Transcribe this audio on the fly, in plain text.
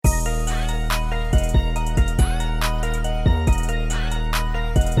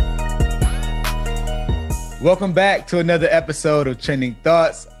Welcome back to another episode of Trending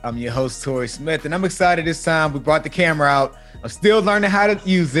Thoughts. I'm your host, Tori Smith, and I'm excited this time. We brought the camera out. I'm still learning how to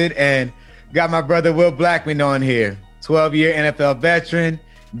use it, and got my brother Will Blackman on here, 12-year NFL veteran,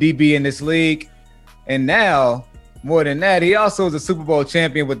 DB in this league. And now, more than that, he also is a Super Bowl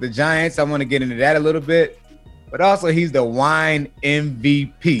champion with the Giants. I want to get into that a little bit. But also, he's the wine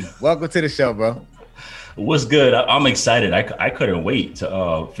MVP. Welcome to the show, bro. What's good? I'm excited. I couldn't wait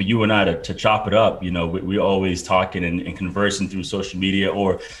for you and I to chop it up. You know, we're always talking and conversing through social media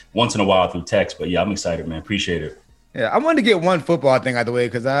or once in a while through text. But yeah, I'm excited, man. Appreciate it. Yeah, I wanted to get one football thing out of the way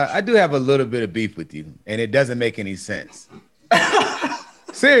because I do have a little bit of beef with you, and it doesn't make any sense.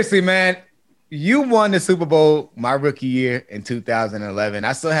 Seriously, man. You won the Super Bowl my rookie year in 2011.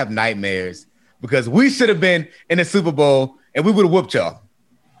 I still have nightmares because we should have been in the Super Bowl and we would have whooped y'all.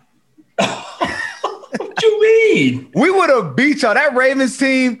 What you mean? We would have beat y'all. That Ravens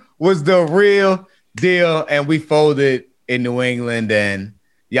team was the real deal, and we folded in New England, and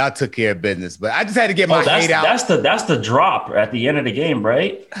y'all took care of business. But I just had to get my hate out. That's the drop at the end of the game,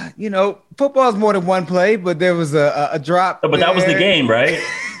 right? You know, football is more than one play, but there was a drop. But that was the game, right?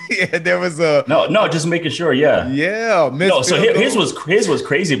 Yeah, there was a no, just making sure. Yeah. No, so here's what's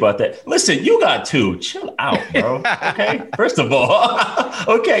crazy about that. Listen, you got two. Chill out, bro. Okay. First of all,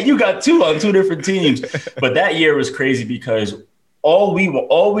 okay, you got two on two different teams. But that year was crazy because all we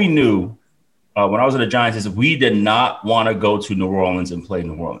knew when I was at the Giants is we did not want to go to New Orleans and play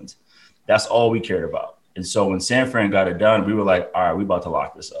New Orleans. That's all we cared about. And so when San Fran got it done, we were like, all right, we about to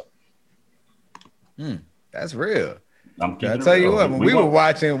lock this up. That's real. I'll tell you what, when we were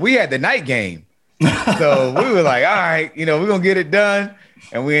watching, we had the night game. So we were like, all right, we're going to get it done.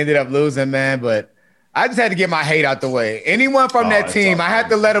 And we ended up losing, man. But I just had to get my hate out the way. Anyone from that team, I had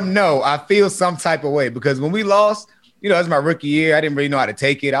to let them know I feel some type of way. Because when we lost, it was my rookie year. I didn't really know how to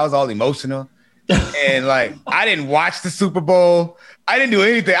take it. I was all emotional. And, I didn't watch the Super Bowl. I didn't do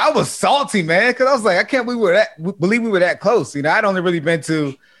anything. I was salty, man, because I was like, I can't believe we were that close. I'd only really been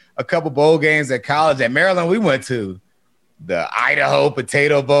to a couple bowl games at college. At Maryland, we went to the Idaho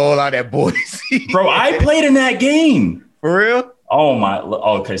Potato Bowl out at Boise. Bro, I played in that game. For real? Oh, my.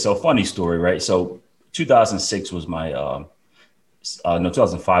 Okay, so funny story, right? So 2006 was my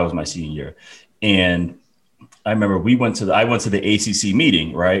 2005 was my senior year. And I remember I went to the ACC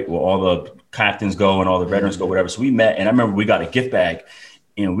meeting, right, where all the captains go and all the veterans go, whatever. So we met, and I remember we got a gift bag,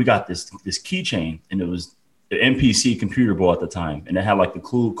 and we got this keychain, and it was the MPC computer bowl at the time, and it had the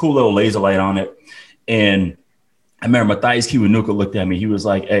cool little laser light on it. And I remember Matthias Kiwanuka looked at me. He was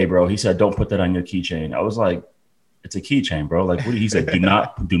like, "Hey, bro," he said, "don't put that on your keychain." I was like, "It's a keychain, bro." What? He said, "Do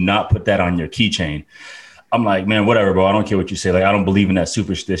not put that on your keychain." I'm like, "Man, whatever, bro. I don't care what you say. I don't believe in that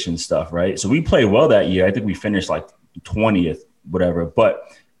superstition stuff, right?" So we played well that year. I think we finished 20th, whatever. But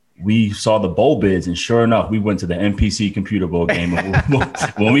we saw the bowl bids, and sure enough, we went to the MPC computer bowl game.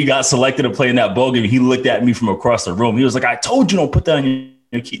 When we got selected to play in that bowl game, he looked at me from across the room. He was like, "I told you don't put that on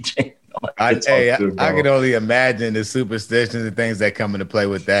your keychain." I can only imagine the superstitions and things that come into play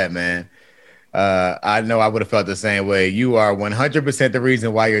with that, man. I know I would have felt the same way. You are 100% the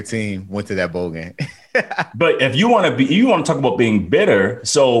reason why your team went to that bowl game. But if you want to talk about being bitter.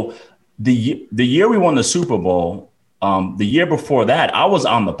 So the year we won the Super Bowl, the year before that, I was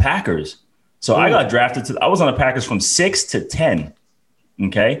on the Packers. So I got drafted I was on the Packers from 6 to 10.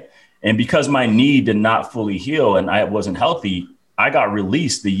 Okay. And because my knee did not fully heal and I wasn't healthy, I got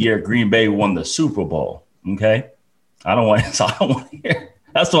released the year Green Bay won the Super Bowl. Okay. I don't want to hear.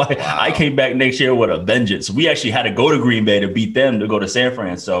 That's why I came back next year with a vengeance. We actually had to go to Green Bay to beat them to go to San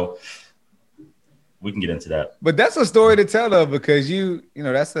Fran. So we can get into that. But that's a story to tell, though, because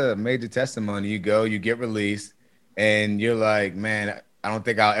that's a major testimony. You go, you get released, and you're like, man, I don't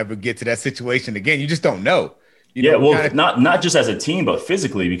think I'll ever get to that situation again. You just don't know. Not just as a team, but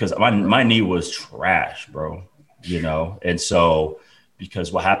physically, because my knee was trash, bro. And so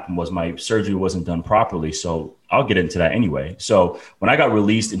because what happened was my surgery wasn't done properly. So I'll get into that anyway. So when I got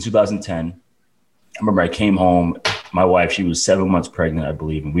released in 2010, I remember I came home, my wife, she was 7 months pregnant, I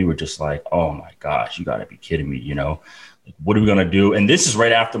believe. And we were just like, oh my gosh, you gotta be kidding me. What are we going to do? And this is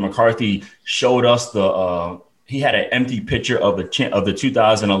right after McCarthy showed us he had an empty picture of the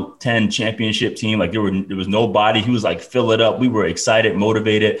 2010 championship team. There was nobody. He was like, fill it up. We were excited,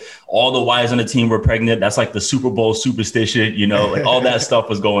 motivated. All the wives on the team were pregnant. That's like the Super Bowl superstition, all that stuff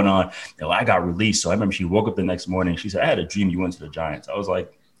was going on. I got released. So I remember she woke up the next morning. She said, I had a dream you went to the Giants. I was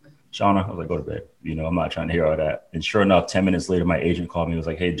like, Shauna, go to bed. I'm not trying to hear all that. And sure enough, 10 minutes later, my agent called me. He was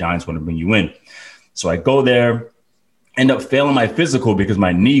like, hey, Giants want to bring you in. So I go there, end up failing my physical because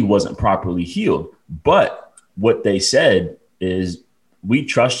my knee wasn't properly healed. But what they said is we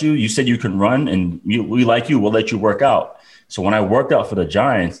trust you. You said you can run, and we like you. We'll let you work out. So when I worked out for the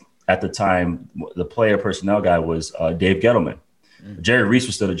Giants at the time, the player personnel guy was Dave Gettleman. Jerry Reese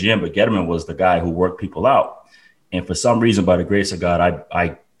was still the GM, but Gettleman was the guy who worked people out. And for some reason, by the grace of God,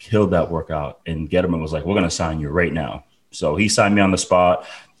 I killed that workout. And Gettleman was like, we're going to sign you right now. So he signed me on the spot.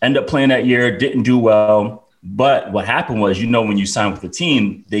 Ended up playing that year, didn't do well. But what happened was, when you sign with the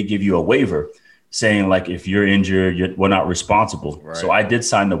team, they give you a waiver saying, like, if you're injured, we're not responsible. Right. So I did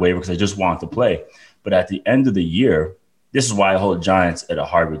sign the waiver because I just wanted to play. But at the end of the year, this is why I hold Giants at a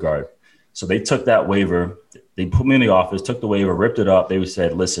high regard. So they took that waiver. They put me in the office, took the waiver, ripped it up. They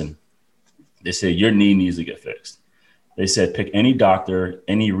said, listen, they said, your knee needs to get fixed. They said, pick any doctor,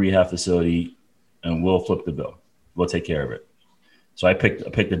 any rehab facility, and we'll flip the bill. We'll take care of it. So I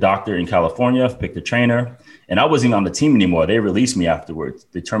picked a doctor in California, picked a trainer, and I wasn't on the team anymore. They released me afterwards.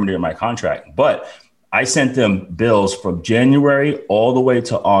 They terminated my contract. But I sent them bills from January all the way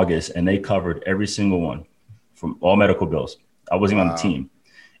to August, and they covered every single one from all medical bills. I wasn't on the team.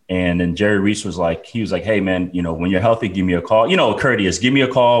 And then Jerry Reese was like, hey, man, when you're healthy, give me a call. Courteous, give me a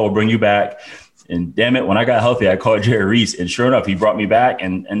call. We'll bring you back. And damn it, when I got healthy, I called Jerry Reese. And sure enough, he brought me back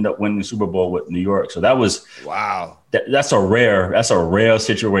and ended up winning the Super Bowl with New York. So that was wow. That's a rare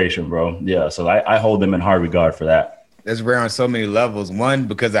situation, bro. Yeah. So I hold them in high regard for that. That's rare on so many levels. One,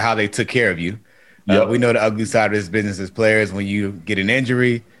 because of how they took care of you. Yep. We know the ugly side of this business as players. When you get an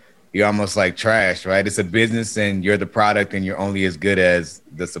injury, you're almost like trash, right? It's a business and you're the product and you're only as good as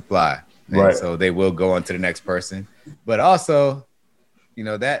the supply. And right. So they will go on to the next person. But also,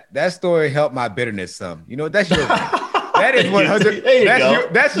 that story helped my bitterness some. That's your ring. That is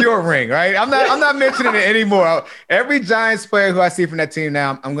 100. That's your ring, right? I'm not mentioning it anymore. Every Giants player who I see from that team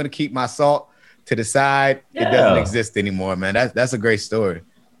now, I'm going to keep my salt to the side. Yeah. It doesn't exist anymore, man. That's a great story.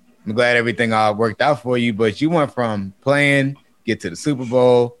 I'm glad everything all worked out for you, but you went from playing, get to the Super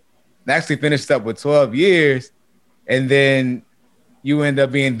Bowl, actually finished up with 12 years, and then you end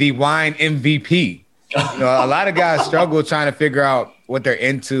up being the wine MVP. A lot of guys struggle trying to figure out what they're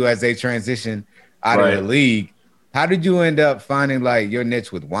into as they transition out of the league. How did you end up finding like your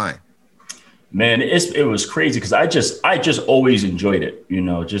niche with wine? Man, it was crazy because I just always enjoyed it,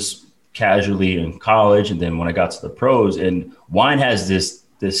 just casually in college, and then when I got to the pros. And wine has this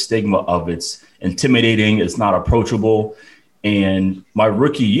stigma of it's intimidating, it's not approachable. And my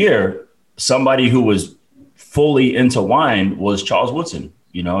rookie year, somebody who was fully into wine was Charles Woodson,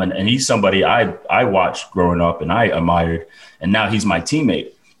 and he's somebody I watched growing up and I admired, and now he's my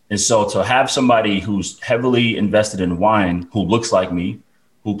teammate. And so to have somebody who's heavily invested in wine, who looks like me,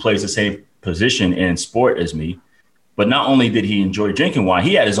 who plays the same position in sport as me, but not only did he enjoy drinking wine,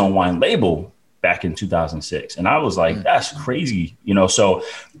 he had his own wine label back in 2006. And I was like, that's crazy, so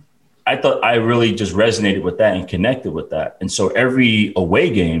I thought I really just resonated with that and connected with that. And so every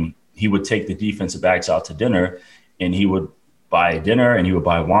away game, he would take the defensive backs out to dinner, and he would buy dinner and he would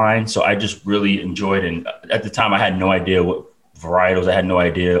buy wine. So I just really enjoyed it. And at the time, I had no idea what varietals. I had no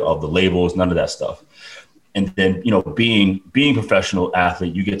idea of the labels, none of that stuff. And then, being a professional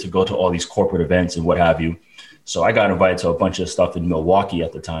athlete, you get to go to all these corporate events and what have you. So I got invited to a bunch of stuff in Milwaukee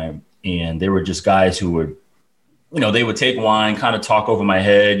at the time. And they were just guys who were, they would take wine, kind of talk over my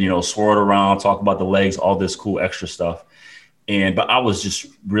head, swirl it around, talk about the legs, all this cool extra stuff. But I was just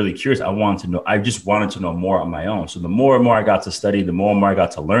really curious. I just wanted to know more on my own. So the more and more I got to study, the more and more I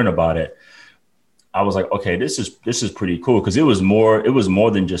got to learn about it, I was like, okay, this is pretty cool. Cause it was more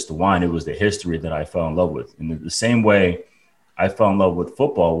than just the wine. It was the history that I fell in love with. And the same way I fell in love with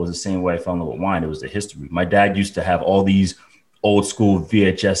football was the same way I fell in love with wine. It was the history. My dad used to have all these old school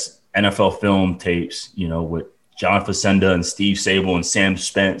VHS NFL film tapes, with John Facenda and Steve Sable and Sam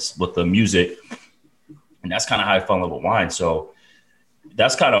Spence with the music. And that's kind of how I fell in love with wine. So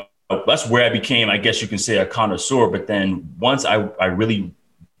that's where I became, I guess you can say, a connoisseur. But then once I really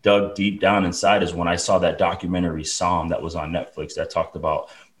dug deep down inside is when I saw that documentary Somm that was on Netflix that talked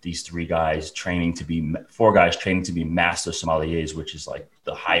about these four guys training to be master sommeliers, which is like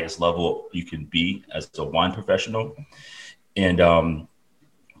the highest level you can be as a wine professional. And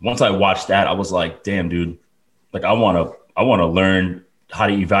once I watched that, I was like, damn, dude, like I want to learn how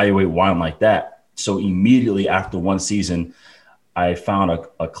to evaluate wine like that. So immediately after one season, I found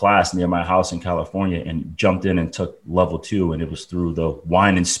a class near my house in California and jumped in and took level 2. And it was through the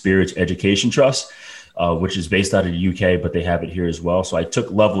Wine and Spirits Education Trust, which is based out of the UK, but they have it here as well. So I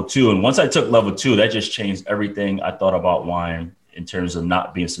took level 2. And once I took level 2, that just changed everything I thought about wine in terms of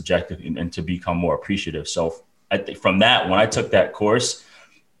not being subjective and to become more appreciative. So I think from that, when I took that course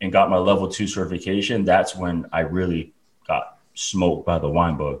and got my level 2 certification, that's when I really got smoked by the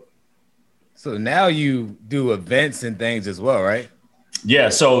wine bug. So now you do events and things as well, right? Yeah.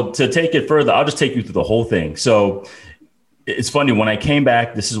 So to take it further, I'll just take you through the whole thing. So it's funny, when I came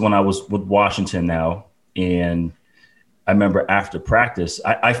back, this is when I was with Washington now. And I remember after practice,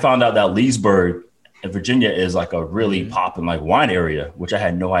 I found out that Leesburg in Virginia is like a really popping like wine area, which I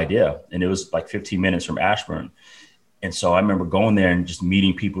had no idea. And it was like 15 minutes from Ashburn. And so I remember going there and just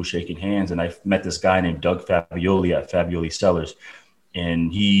meeting people, shaking hands. And I met this guy named Doug Fabioli at Fabioli Cellars.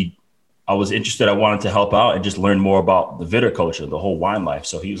 And I was interested. I wanted to help out and just learn more about the viticulture, the whole wine life.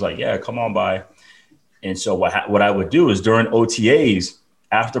 So he was like, yeah, come on by. And so what I would do is during OTAs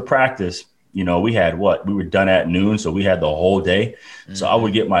after practice, we were done at noon. So we had the whole day. So I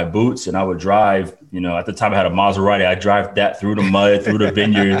would get my boots and I would drive, at the time I had a Maserati. I drive that through the mud, through the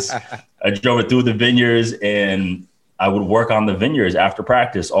vineyards. I drove it through the vineyards and I would work on the vineyards after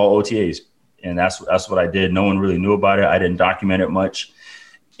practice, all OTAs. And that's what I did. No one really knew about it. I didn't document it much.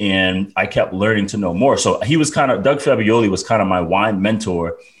 And I kept learning to know more. So Doug Fabioli was kind of my wine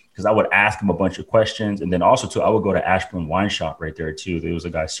mentor, because I would ask him a bunch of questions. And then also too, I would go to Ashburn Wine Shop right there too. There was a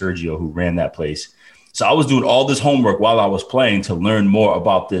guy, Sergio, who ran that place. So I was doing all this homework while I was playing to learn more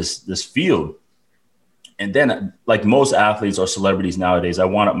about this field. And then, like most athletes or celebrities nowadays, I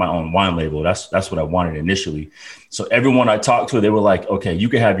wanted my own wine label. That's what I wanted initially. So everyone I talked to, they were like, okay, you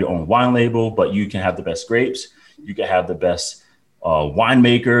can have your own wine label, but you can have the best grapes. You can have the best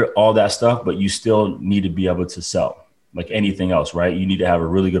winemaker, all that stuff, but you still need to be able to sell like anything else, right? You need to have a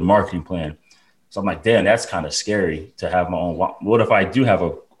really good marketing plan. So I'm like, damn, that's kind of scary to have my own wine. What if I do have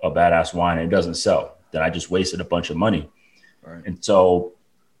a badass wine and it doesn't sell? Then I just wasted a bunch of money. Right. And so,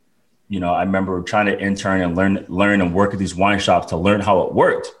 I remember trying to intern and learn and work at these wine shops to learn how it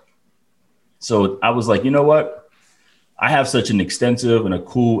worked. So I was like, you know what? I have such an extensive and a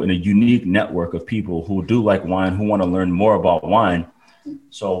cool and a unique network of people who do like wine, who want to learn more about wine.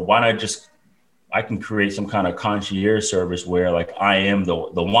 So why not I can create some kind of concierge service where like I am the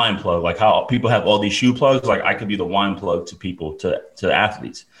wine plug, like how people have all these shoe plugs, like I could be the wine plug to people, to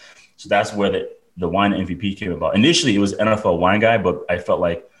athletes. So that's where the wine MVP came about. Initially, it was NFL Wine Guy, but I felt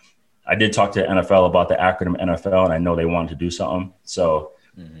like I did talk to NFL about the acronym NFL, and I know they wanted to do something. So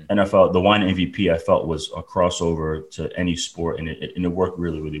NFL, the wine MVP, I felt was a crossover to any sport, and it worked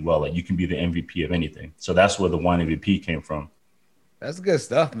really, really well. Like you can be the MVP of anything. So that's where the wine MVP came from. That's good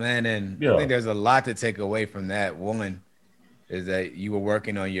stuff, man. And I think there's a lot to take away from that. One is that you were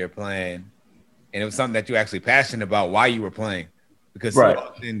working on your plan, and it was something that you're actually passionate about while you were playing. Because so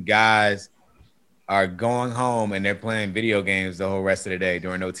often guys are going home and they're playing video games the whole rest of the day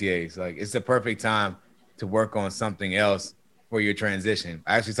during OTAs. Like it's the perfect time to work on something else for your transition.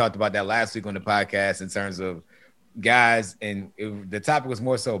 I actually talked about that last week on the podcast in terms of guys, and the topic was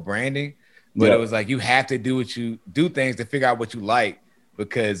more so branding, but it was like you have to do things to figure out what you like,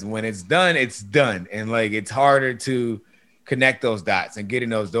 because when it's done, and like it's harder to connect those dots and get in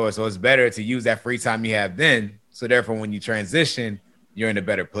those doors. So it's better to use that free time you have then. So therefore, when you transition, you're in a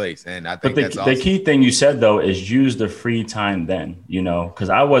better place. And I think that's awesome. The key thing you said, though, is use the free time then, because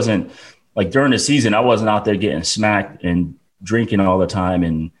I wasn't like during the season, I wasn't out there getting smacked and drinking all the time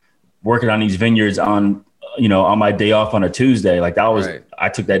and working on these vineyards on my day off on a Tuesday. Like that was, I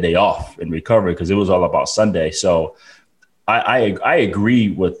took that day off and recovered because it was all about Sunday. So I agree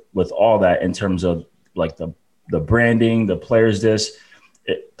with all that in terms of like the branding, the players,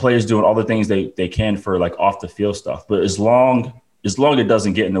 players doing all the things they can for like off the field stuff. But as long it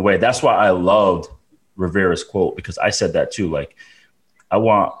doesn't get in the way. That's why I loved Rivera's quote, because I said that too. Like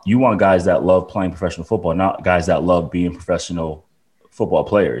you want guys that love playing professional football, not guys that love being professional football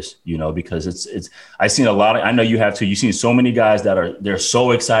players, because I've seen a lot of, I know you have too. You've seen so many guys they're so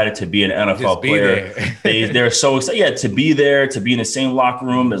excited to be an NFL player. They're so excited, to be there, to be in the same locker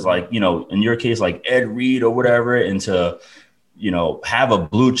room as like, in your case, like Ed Reed or whatever, and to, have a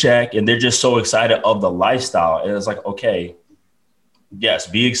blue check, and they're just so excited of the lifestyle. And it's like, okay, yes,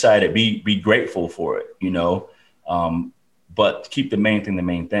 be excited, be grateful for it, but keep the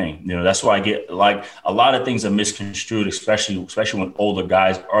main thing. That's why I get like a lot of things are misconstrued, especially when older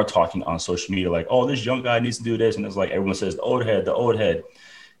guys are talking on social media, like, oh, this young guy needs to do this. And it's like, everyone says the old head.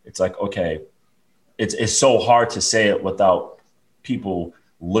 It's like, okay, it's so hard to say it without people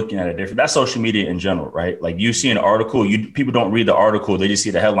looking at it different. That's social media in general, right? Like you see an article, people don't read the article. They just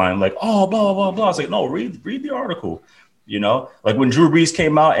see the headline like, oh, blah, blah, blah. It's like, no, read the article. Like when Drew Brees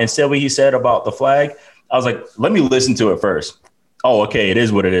came out and said what he said about the flag, I was like, let me listen to it first. Oh, okay, it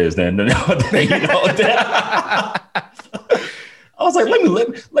is what it is then. I was like,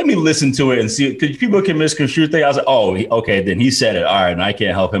 let me listen to it and see it, because people can misconstrue things. I was like, oh, okay, then he said it. All right, and I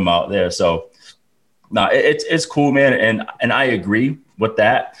can't help him out there. So, no, it's cool, man, and I agree with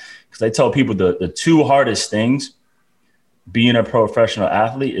that, because I tell people the two hardest things being a professional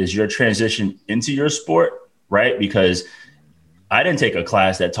athlete is your transition into your sport, right? Because I didn't take a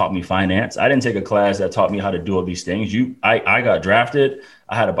class that taught me finance. I didn't take a class that taught me how to do all these things. I got drafted.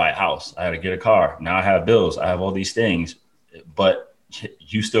 I had to buy a house. I had to get a car. Now I have bills. I have all these things, but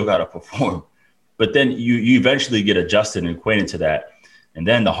you still got to perform. But then you eventually get adjusted and acquainted to that. And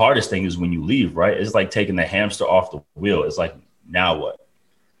then the hardest thing is when you leave, right? It's like taking the hamster off the wheel. It's like, now what?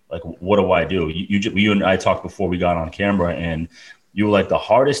 Like, what do I do? You and I talked before we got on camera, and you were like, the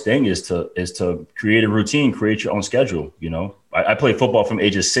hardest thing is to create a routine, create your own schedule. You know, I played football from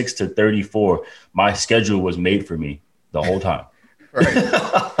ages 6 to 34. My schedule was made for me the whole time. Right.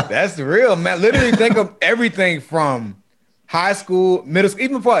 That's real, man. Literally think of everything from high school, middle school,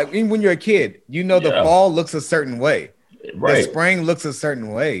 even when you're a kid, you know, the fall looks a certain way. Right. The spring looks a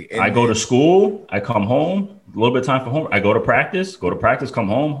certain way. And I go to school, I come home, a little bit of time for homework. I go to practice, come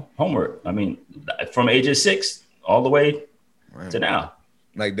home, homework. I mean, from ages 6 all the way to now.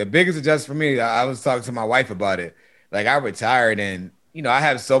 Like the biggest adjustment for me, I was talking to my wife about it. Like I retired and, you know, I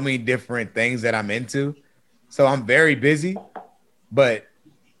have so many different things that I'm into. So I'm very busy, but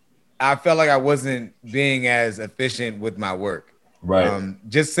I felt like I wasn't being as efficient with my work. Right.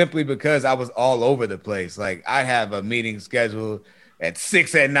 Just simply because I was all over the place. Like I'd have a meeting scheduled at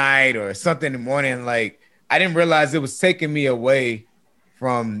 6 p.m. or something in the morning. Like I didn't realize it was taking me away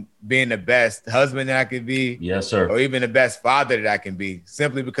from being the best husband that I could be. Yes, sir. Or even the best father that I can be,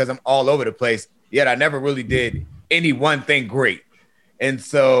 simply because I'm all over the place. Yet I never really did any one thing great. And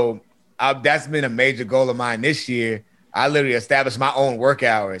so that's been a major goal of mine this year. I literally established my own work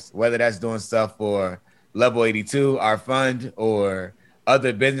hours, whether that's doing stuff for Level 82, our fund, or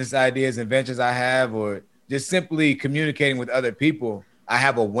other business ideas and ventures I have, or just simply communicating with other people. I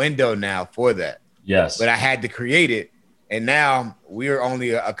have a window now for that. Yes. But I had to create it. And now we're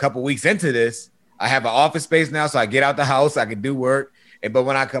only a couple weeks into this. I have an office space now, so I get out the house, I can do work. But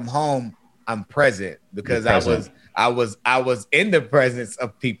when I come home, I'm present because I was in the presence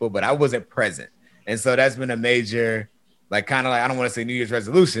of people, but I wasn't present. And so that's been a major, like, kind of like, I don't want to say New Year's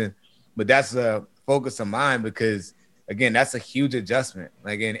resolution, but that's a focus of mine because, again, that's a huge adjustment.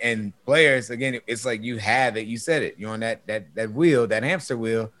 Like, and players, again, it's like you have it, you said it, you're on that wheel, that hamster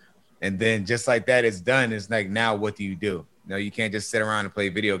wheel. And then just like that, it's done. It's like, now what do? You know, you can't just sit around and play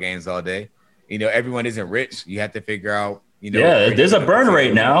video games all day. You know, everyone isn't rich. You have to figure out, you know. Yeah, there's a burn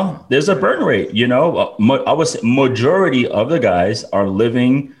rate now. There's a burn rate, you know. I would say majority of the guys are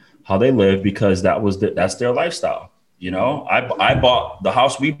living how they live because that's their lifestyle. You know, I bought the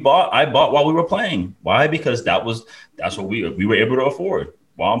house we bought. I bought while we were playing. Why? Because that's what we were able to afford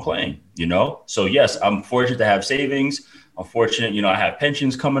while I'm playing. You know, so yes, I'm fortunate to have savings. I'm fortunate, you know, I have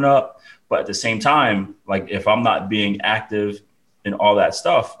pensions coming up. But at the same time, like if I'm not being active in all that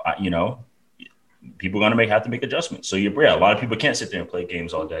stuff, you know, people are gonna have to make adjustments. So a lot of people can't sit there and play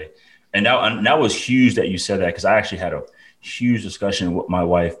games all day. And that was huge that you said that because I actually had a huge discussion with my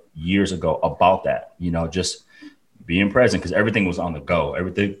wife years ago about that. You know, just being present because everything was on the go.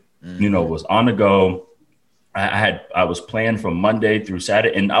 Everything, you know, was on the go. I was playing from Monday through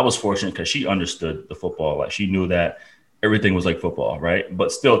Saturday, and I was fortunate because she understood the football. Like she knew that everything was like football, right?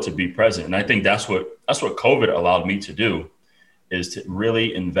 But still to be present. And I think that's what COVID allowed me to do is to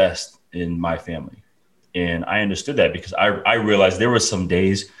really invest in my family. And I understood that because I realized there were some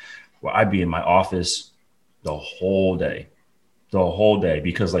days where I'd be in my office the whole day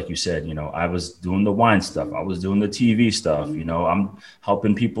because like you said, you know, I was doing the wine stuff. I was doing the TV stuff. You know, I'm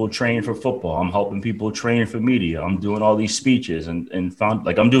helping people train for football. I'm helping people train for media. I'm doing all these speeches and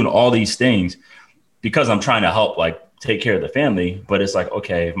I'm doing all these things because I'm trying to help like take care of the family. But it's like,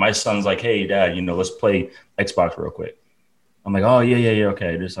 okay, if my son's like, hey dad, you know, let's play Xbox real quick. I'm like, oh yeah.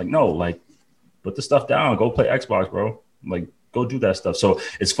 Okay. It's like, no, like put the stuff down, go play Xbox, bro. Like go do that stuff. So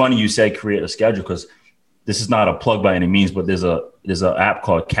it's funny you say create a schedule because this is not a plug by any means, but there's an app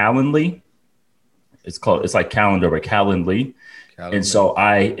called Calendly. It's like calendar, but Calendly. And so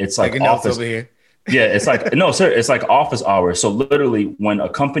it's like office over here. Yeah, it's like no, sir. It's like office hours. So literally, when a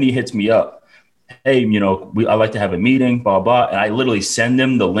company hits me up, hey, you know, I like to have a meeting, blah blah, and I literally send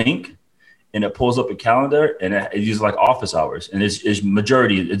them the link, and it pulls up a calendar, and it uses like office hours, and it's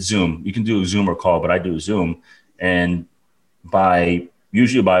majority it's Zoom. You can do a Zoom or call, but I do Zoom, and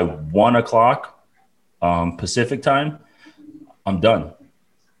usually by 1 o'clock. Pacific time, I'm done.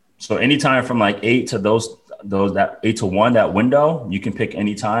 So anytime from like 8 to that 8 to 1, that window, you can pick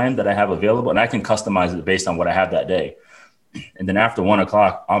any time that I have available and I can customize it based on what I have that day. And then after 1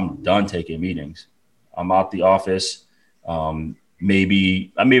 o'clock, I'm done taking meetings. I'm out the office.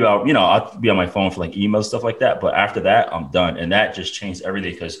 Maybe I'll be on my phone for like email stuff like that. But after that, I'm done. And that just changed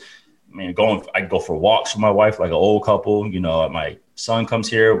everything because man, I go for walks with my wife like an old couple. You know, my son comes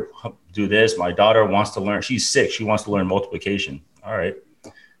here, do this. My daughter wants to learn. She's 6. She wants to learn multiplication. All right.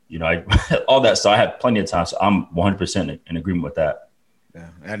 You know, all that. So I have plenty of time. So I'm 100% in agreement with that. Yeah,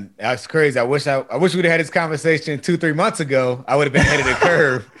 and that's crazy. I wish we'd have had this conversation 2-3 months ago. I would have been ahead of the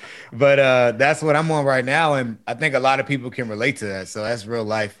curve, but that's what I'm on right now. And I think a lot of people can relate to that. So that's real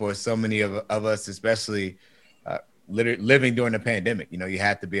life for so many of us, especially living during the pandemic. You know, you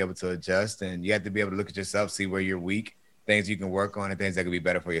have to be able to adjust, and you have to be able to look at yourself, see where you're weak, things you can work on, and things that could be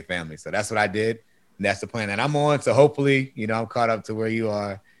better for your family. So that's what I did. And that's the plan that I'm on. So hopefully, you know, I'm caught up to where you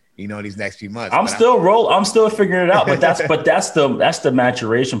are, you know, these next few months. I'm still figuring it out, but that's the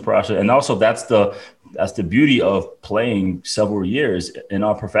maturation process. And also that's the beauty of playing several years in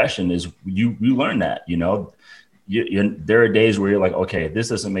our profession is you learn that, you know, there are days where you're like, okay, this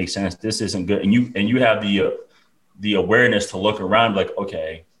doesn't make sense. This isn't good. And you have the awareness to look around like,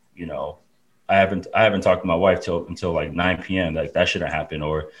 okay, you know, I haven't talked to my wife until like 9 PM. Like that shouldn't happen.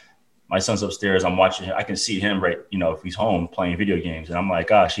 Or my son's upstairs. I'm watching him. I can see him right, you know, if he's home playing video games. And I'm like,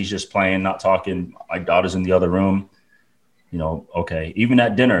 gosh, he's just playing, not talking. My daughter's in the other room. You know, okay. Even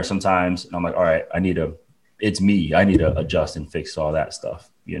at dinner sometimes. And I'm like, all right, it's me. I need to adjust and fix all that stuff,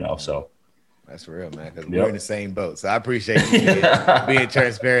 you know, so. That's real, man, because we're in the same boat. So I appreciate you being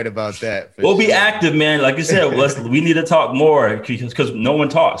transparent about that. We'll be active, man. Like you said, we need to talk more because no one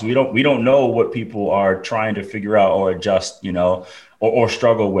talks. We don't know what people are trying to figure out or adjust, you know, or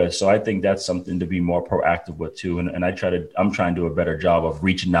struggle with. So I think that's something to be more proactive with too. And I'm trying to do a better job of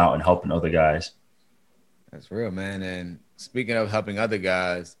reaching out and helping other guys. That's real, man. And speaking of helping other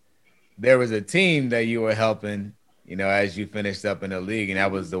guys, there was a team that you were helping, you know, as you finished up in the league, and that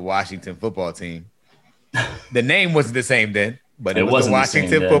was the Washington football team. The name wasn't the same then, but it was the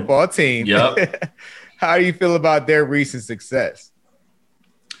Washington football team. Yep. How do you feel about their recent success?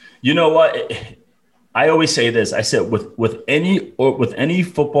 You know what? I always say this. I said with any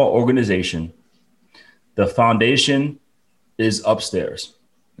football organization, the foundation is upstairs,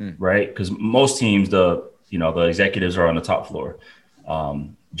 right? Because most teams, the executives are on the top floor.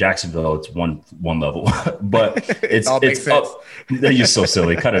 Jacksonville, it's one level, but it's up. You're so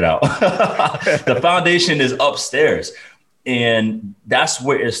silly. Cut it out. The foundation is upstairs, and that's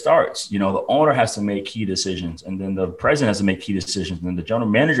where it starts. You know, the owner has to make key decisions, and then the president has to make key decisions, and then the general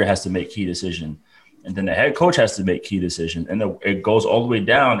manager has to make key decisions, and then the head coach has to make key decisions, and then it goes all the way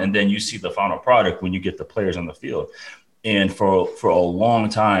down, and then you see the final product when you get the players on the field. And for a long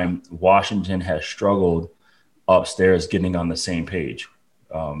time, Washington has struggled upstairs getting on the same page.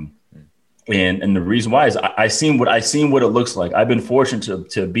 And the reason why is I seen what it looks like. I've been fortunate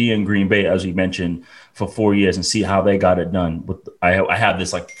to be in Green Bay, as you mentioned, for 4 years and see how they got it done. I have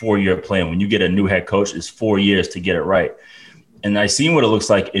this like 4-year plan. When you get a new head coach, it's 4 years to get it right. And I seen what it looks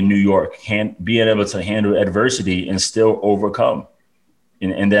like in New York, being able to handle adversity and still overcome.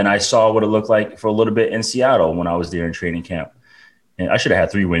 And then I saw what it looked like for a little bit in Seattle when I was there in training camp. And I should have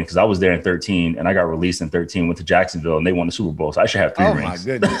had 3 wins because I was there in 13 and I got released in 13, went to Jacksonville and they won the Super Bowl. So I should have 3 rings. Oh, my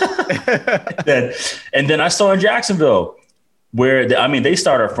goodness. and then I saw in Jacksonville where, they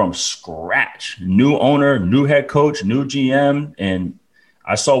started from scratch. New owner, new head coach, new GM. And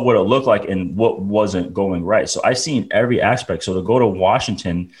I saw what it looked like and what wasn't going right. So I seen every aspect. So to go to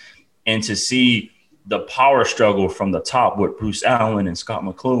Washington and to see the power struggle from the top with Bruce Allen and Scott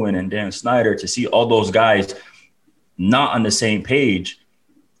McCloughan and Dan Snyder, to see all those guys not on the same page,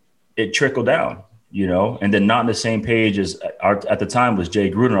 it trickled down, you know, and then not on the same page as at the time was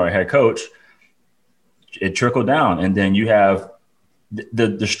Jay Gruden, our head coach. It trickled down. And then you have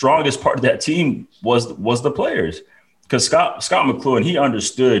the strongest part of that team was the players, because Scott McCloughan, he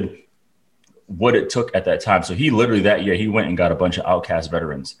understood what it took at that time. So he literally that year, he went and got a bunch of outcast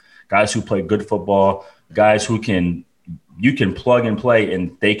veterans, guys who play good football, guys who you can plug and play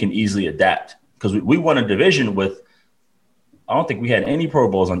and they can easily adapt. Because we won a division with, I don't think we had any Pro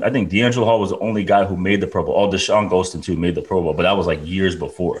Bowls. I think D'Angelo Hall was the only guy who made the Pro Bowl. Deshaun Golston too made the Pro Bowl, but that was like years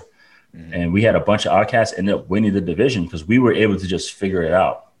before. Mm-hmm. And we had a bunch of outcasts ended up winning the division because we were able to just figure it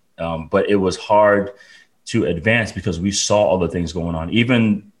out. But it was hard to advance because we saw all the things going on.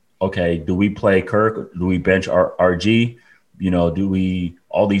 Even, okay, do we play Kirk? Do we bench RG? You know,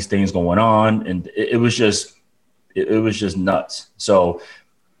 all these things going on? And it was just nuts. So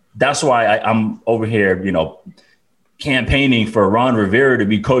that's why I'm over here, you know, campaigning for Ron Rivera to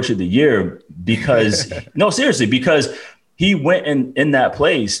be coach of the year because no, seriously, because he went in that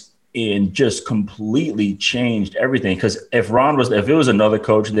place and just completely changed everything. Because if it was another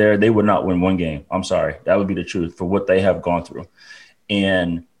coach there, they would not win one game. I'm sorry. That would be the truth for what they have gone through.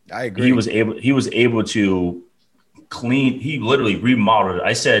 And I agree. He was able to He literally remodeled it.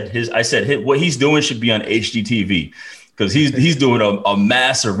 I said what he's doing should be on HGTV because he's doing a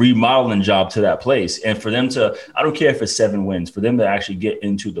massive remodeling job to that place. And for them to, I don't care if it's 7 wins, for them to actually get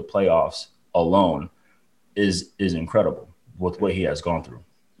into the playoffs alone is incredible with what he has gone through.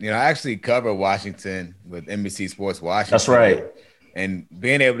 I actually covered Washington with NBC Sports Washington. That's right. And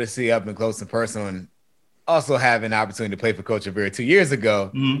being able to see up and close and personal, and also having an opportunity to play for Coach Rivera 2 years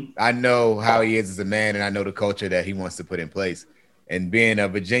ago, I know how he is as a man, and I know the culture that he wants to put in place. And being a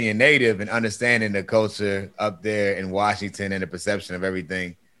Virginia native and understanding the culture up there in Washington and the perception of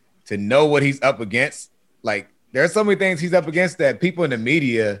everything, to know what he's up against, like there are so many things he's up against that people in the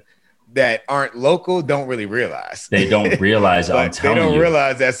media that aren't local don't really realize. They don't realize it. I'm telling you. They don't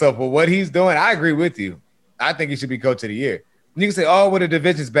realize that. So for what he's doing, I agree with you. I think he should be Coach of the Year. You can say, oh, well, the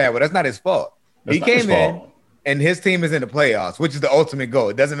division's bad. Well, that's not his fault. He came in and his team is in the playoffs, which is the ultimate goal.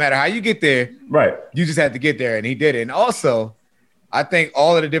 It doesn't matter how you get there. Right. You just have to get there, and he did it. And also, I think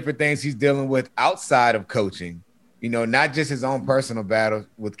all of the different things he's dealing with outside of coaching, not just his own personal battle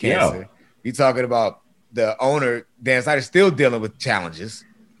with cancer. Yeah. You're talking about the owner, Dan Snyder, still dealing with challenges,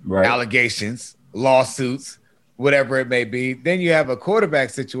 allegations, lawsuits, whatever it may be. Then you have a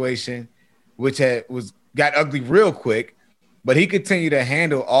quarterback situation, which got ugly real quick, but he continued to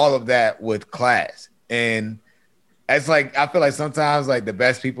handle all of that with class. And it's like, I feel like sometimes like the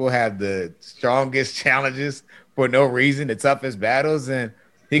best people have the strongest challenges for no reason, the toughest battles, and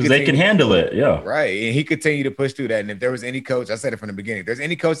they can handle it. Yeah. Right. And he continued to push through that. And if there was any coach, I said it from the beginning, if there's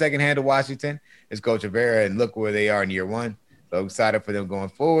any coach that can handle Washington, it's Coach Rivera, and look where they are in year 1. So I'm excited for them going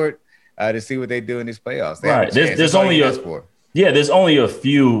forward to see what they do in these playoffs. Right. There's only a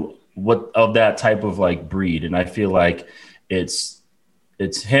few of that type of like breed. And I feel like it's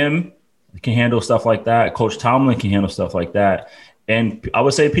him can handle stuff like that. Coach Tomlin can handle stuff like that. And I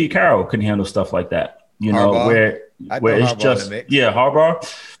would say Pete Carroll can handle stuff like that, Harbaugh. where it's just,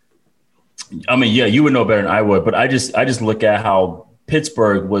 Harbaugh. I mean, you would know better than I would, but I just look at how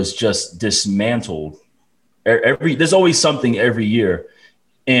Pittsburgh was just dismantled. There's always something every year.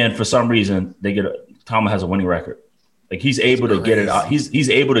 And for some reason Tomlin has a winning record. Like he's able to get it out. He's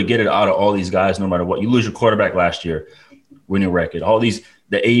able to get it out of all these guys, no matter what. You lose your quarterback last year, winning record. All these,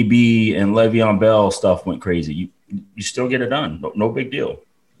 the AB and Le'Veon Bell stuff went crazy. You still get it done. No big deal,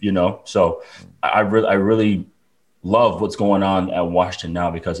 So I really love what's going on at Washington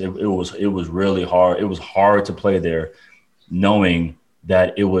now, because it was really hard. It was hard to play there, knowing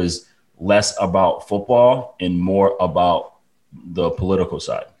that it was less about football and more about the political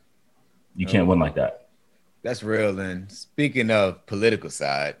side. You can't win like that. That's real. And speaking of political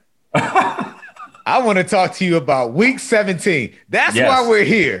side, I want to talk to you about Week 17. That's why we're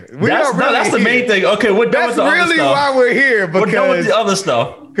here. That's the main thing. Okay, we're done with the other stuff. That's really why we're here. Because, we're done with the other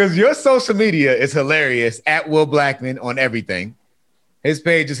stuff. Because your social media is hilarious, at Will Blackman on everything. His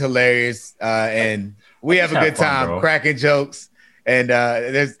page is hilarious, and we have a good time cracking jokes. And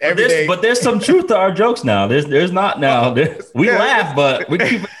there's every day. But there's some truth to our jokes now. There's not now. We laugh, but we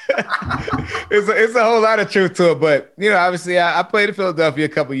keep. It's a whole lot of truth to it. But obviously, I played in Philadelphia a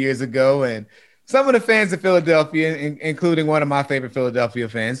couple years ago, and some of the fans of Philadelphia, including one of my favorite Philadelphia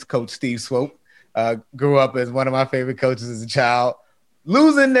fans, Coach Steve Swope, grew up as one of my favorite coaches as a child,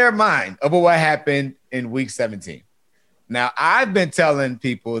 losing their mind over what happened in Week 17. Now, I've been telling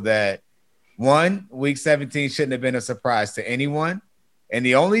people that, one, Week 17 shouldn't have been a surprise to anyone. And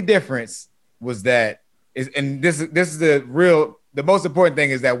the only difference was that, and this is the most important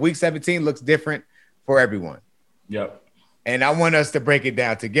thing, is that Week 17 looks different for everyone. Yep. And I want us to break it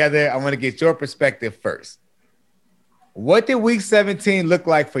down together. I want to get your perspective first. What did Week 17 look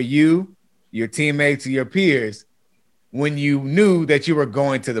like for you, your teammates, your peers, when you knew that you were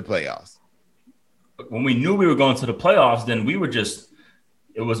going to the playoffs? When we knew we were going to the playoffs, then we were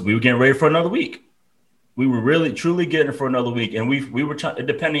getting ready for another week. We were really, truly getting for another week. And we were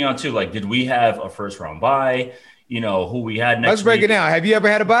depending on too, like, did we have a first round bye? Who we had next week. Let's break it down. Have you ever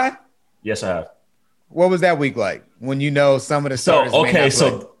had a bye? Yes, I have. What was that week like when some of the starters may not play?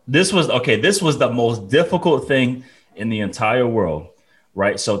 This was the most difficult thing in the entire world,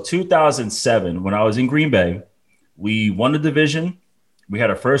 right? So 2007, when I was in Green Bay, we won the division. We had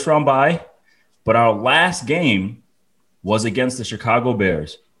a first round bye, but our last game was against the Chicago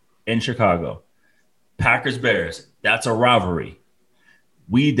Bears in Chicago. Packers-Bears, that's a rivalry.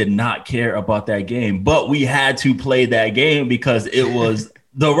 We did not care about that game, but we had to play that game because it was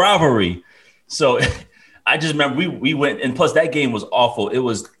the rivalry. So I just remember we went, and plus that game was awful. It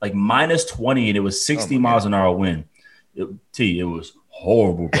was like -20 and it was 60 miles an hour wind. It was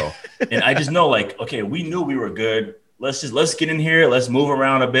horrible, bro. And I just know, like, okay, we knew we were good. let's get in here. Let's move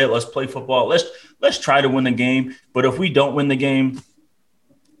around a bit. Let's play football. Let's try to win the game. But if we don't win the game,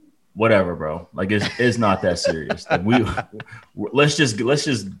 whatever, bro. Like it's not that serious. Like let's just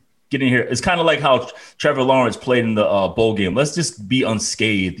get in here. It's kind of like how Trevor Lawrence played in the bowl game. Let's just be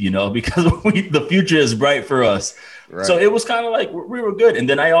unscathed, because the future is bright for us. Right. So it was kind of like we were good. And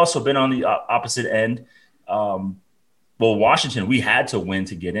then I also been on the opposite end. Washington, we had to win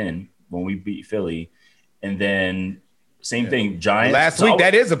to get in when we beat Philly. And then same thing, Giants. Last week,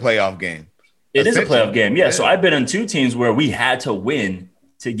 that is a playoff game. It is a playoff game, yeah. So I've been on two teams where we had to win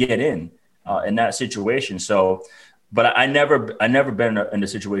to get in that situation. So, but I never been in a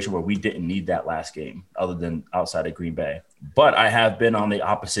situation where we didn't need that last game other than outside of Green Bay. But I have been on the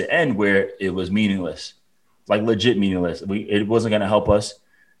opposite end where it was meaningless, like legit meaningless. It wasn't going to help us.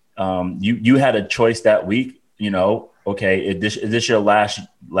 You had a choice that week, okay, is this your last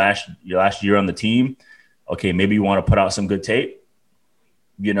year on the team? Okay, maybe you want to put out some good tape,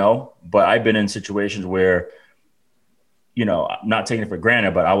 but I've been in situations where, I'm not taking it for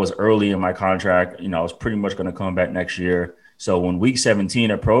granted, but I was early in my contract. I was pretty much going to come back next year. So when week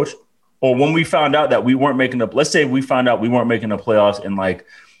 17 approached, or when we found out that we weren't making let's say we found out we weren't making the playoffs in like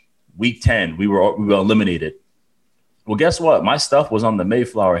week 10, we were eliminated. Well, guess what? My stuff was on the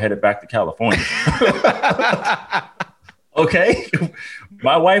Mayflower headed back to California. Okay.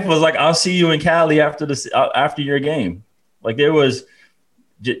 My wife was like, I'll see you in Cali after your game. Like there was,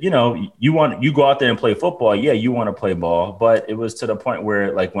 you go out there and play football. Yeah, you want to play ball. But it was to the point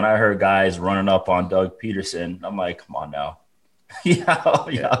where like when I heard guys running up on Doug Peterson, I'm like, come on now.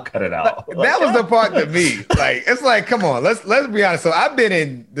 I'll cut it out. That was the part to me. Like, it's like, come on, let's be honest. So I've been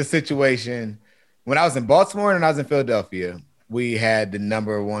in the situation when I was in Baltimore and I was in Philadelphia. We had the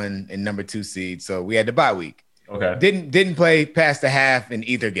number 1 and number 2 seed. So we had the bye week. Okay. Didn't play past the half in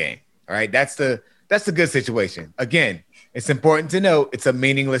either game. All right. That's the good situation. Again, it's important to note it's a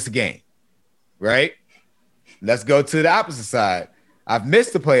meaningless game. Right? Let's go to the opposite side. I've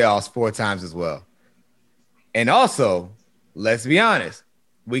missed the playoffs 4 times as well. And also, let's be honest,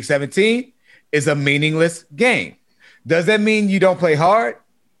 week 17 is a meaningless game. Does that mean you don't play hard?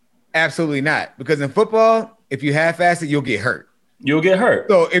 Absolutely not. Because in football, if you half-ass it, you'll get hurt. You'll get hurt.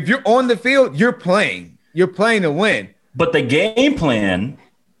 So if you're on the field, you're playing. You're playing to win. But the game plan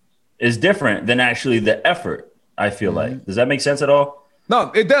is different than actually the effort, I feel like. Does that make sense at all?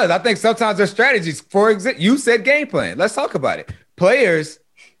 No, it does. I think sometimes there's strategies. For example, you said game plan. Let's talk about it.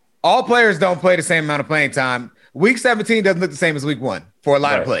 All players don't play the same amount of playing time. Week 17 doesn't look the same as week 1 for a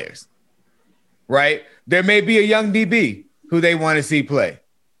lot of players, right? There may be a young DB who they want to see play.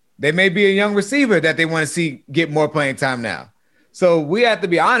 There may be a young receiver that they want to see get more playing time now. So we have to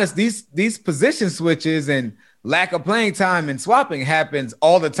be honest, these position switches and lack of playing time and swapping happens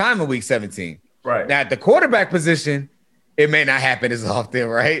all the time in week 17. Right. Now, at the quarterback position, it may not happen as often,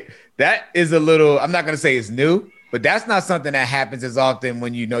 right? That is a little, I'm not going to say it's new, but that's not something that happens as often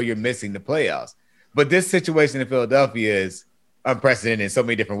when you're missing the playoffs. But this situation in Philadelphia is unprecedented in so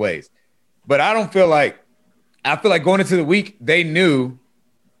many different ways. But I feel like going into the week, they knew,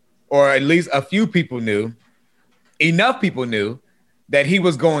 or at least a few people knew, enough people knew that he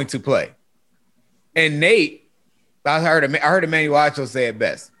was going to play. And Nate, I heard Emmanuel Acho say it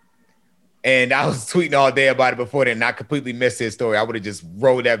best. And I was tweeting all day about it before then, and I completely missed his story. I would have just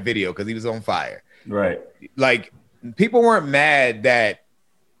rolled that video because he was on fire. Right. Like, people weren't mad that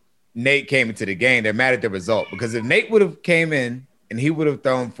Nate came into the game. They're mad at the result. Because if Nate would have came in and he would have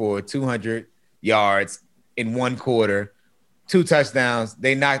thrown for 200 yards in 1 quarter, 2 touchdowns,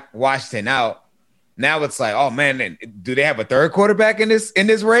 they knocked Washington out. Now it's like, oh man, do they have a third quarterback in this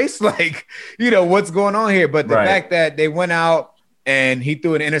race? Like, what's going on here? But the fact that they went out and he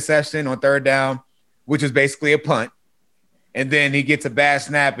threw an interception on 3rd down, which was basically a punt, and then he gets a bad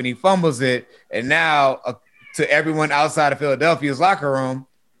snap and he fumbles it, and now to everyone outside of Philadelphia's locker room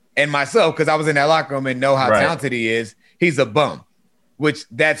and myself, because I was in that locker room and know how talented he is, he's a bum, which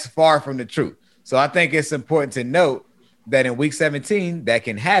that's far from the truth. So I think it's important to note that in week 17, that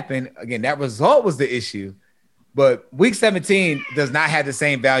can happen. Again, that result was the issue, but week 17 does not have the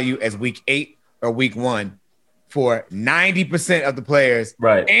same value as week 8 or week 1 for 90% of the players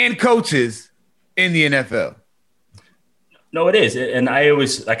and coaches in the NFL. No, it is. And I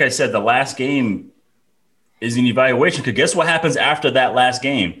always, like I said, the last game is an evaluation, because guess what happens after that last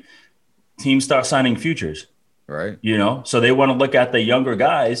game? Teams start signing futures. Right. So they want to look at the younger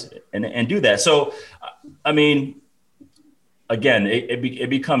guys and do that. So, I mean, again, it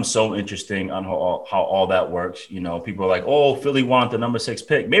becomes so interesting on how all that works. People are like, oh, Philly wanted the number 6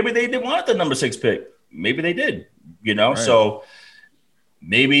 pick. Maybe they didn't want the number 6 pick. Maybe they did, Right. So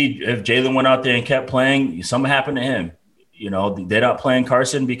maybe if Jalen went out there and kept playing, something happened to him. They're not playing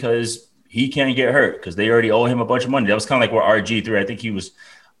Carson because he can't get hurt because they already owe him a bunch of money. That was kind of like where RG3, I think he was,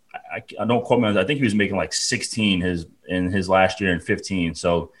 I don't quote me on that. I think he was making like 16 in his last year and 15.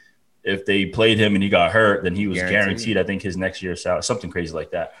 So if they played him and he got hurt, then he was guaranteed I think his next year's salary, something crazy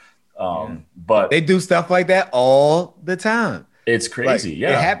like that. But they do stuff like that all the time. It's crazy.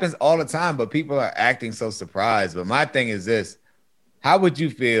 It happens all the time, but people are acting so surprised. But my thing is this: how would you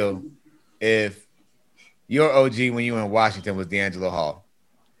feel if your OG when you were in Washington was D'Angelo Hall?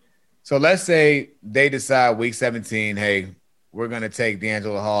 So let's say they decide week 17, hey, we're going to take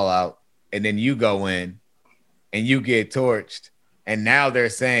D'Angelo Hall out, and then you go in and you get torched, and now they're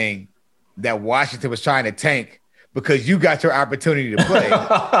saying that Washington was trying to tank because you got your opportunity to play.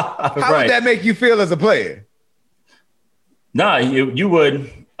 How would that make you feel as a player? Nah, you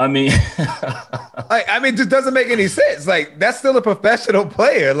would. I mean, it just doesn't make any sense. Like, that's still a professional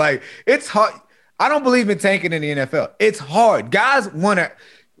player. Like, it's hard. I don't believe in tanking in the NFL. It's hard. Guys want to.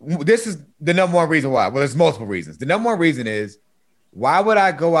 This is the number one reason why. Well, there's multiple reasons. The number one reason is, why would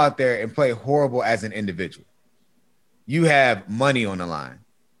I go out there and play horrible as an individual? You have money on the line.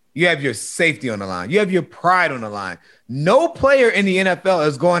 You have your safety on the line. You have your pride on the line. No player in the NFL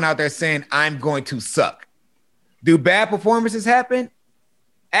is going out there saying, I'm going to suck. Do bad performances happen?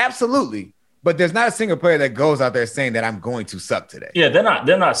 Absolutely. But there's not a single player that goes out there saying that I'm going to suck today. Yeah, they're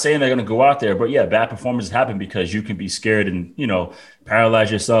not saying they're going to go out there, but yeah, bad performances happen because you can be scared and,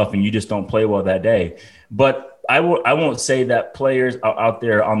 paralyze yourself and you just don't play well that day. But I won't say that players are out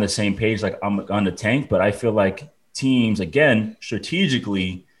there on the same page like I'm on the tank, but I feel like teams, again,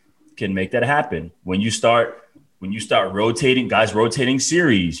 strategically can make that happen. When you start rotating, guys rotating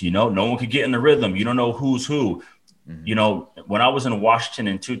series, no one could get in the rhythm. You don't know who's who. Mm-hmm. When I was in Washington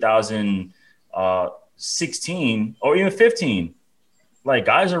in 2016 or even 15, like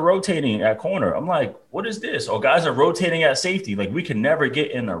guys are rotating at corner. I'm like, what is this? Or guys are rotating at safety. Like we can never get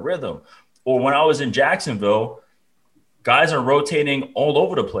in a rhythm. Or when I was in Jacksonville, guys are rotating all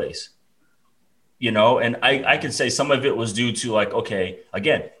over the place, and I could say some of it was due to like, okay,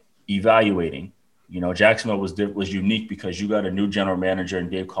 again, evaluating. Jacksonville was unique because you got a new general manager in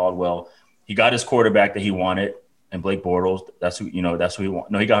Dave Caldwell. He got his quarterback that he wanted, and Blake Bortles. That's who he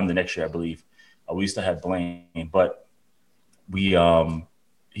wanted. No, he got him the next year, I believe. We used to have Blaine, but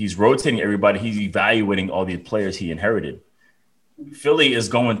he's rotating everybody. He's evaluating all the players he inherited. Philly is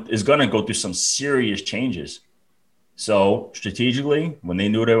going to go through some serious changes. So strategically, when they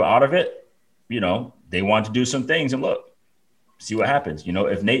knew they were out of it, they wanted to do some things and look, see what happens.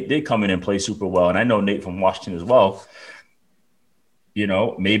 If Nate did come in and play super well, and I know Nate from Washington as well,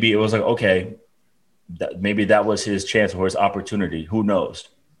 maybe it was like, okay, maybe that was his chance or his opportunity. Who knows?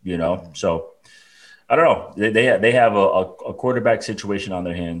 So I don't know. They have a quarterback situation on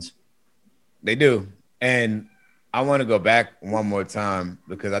their hands. They do. And I want to go back one more time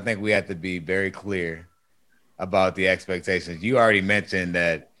because I think we have to be very clear about the expectations. You already mentioned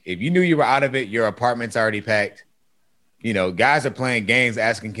that if you knew you were out of it, your apartment's already packed. Guys are playing games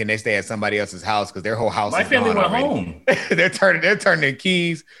asking, can they stay at somebody else's house because their whole house My is family gone went already. home. they're turning their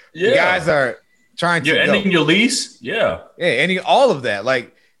keys. Yeah. The guys are trying to You're ending your lease? Yeah. Yeah, ending all of that.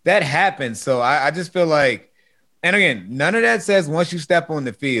 Like, that happens. So I just feel like, and again, none of that says once you step on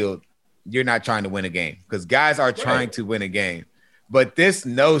the field, you're not trying to win a game because guys are trying to win a game. But this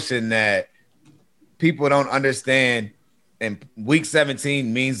notion that people don't understand and week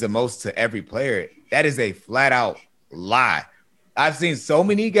 17 means the most to every player, that is a flat out lie. I've seen so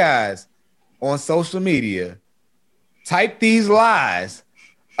many guys on social media type these lies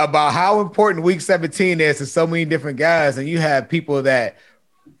about how important week 17 is to so many different guys. And you have people that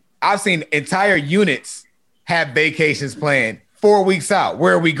I've seen entire units have vacations planned 4 weeks out.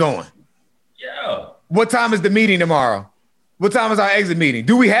 Where are we going? Yeah. What time is the meeting tomorrow? What time is our exit meeting?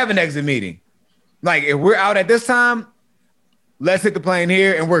 Do we have an exit meeting? Like, if we're out at this time, let's hit the plane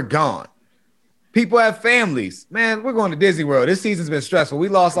here and we're gone. People have families. Man, we're going to Disney World. This season's been stressful. We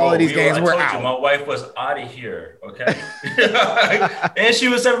lost all of these games. We're out. My wife was out of here, okay? And she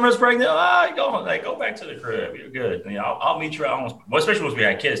was 7 months pregnant. Go back to the crib. You're good. I'll meet you out. Especially once we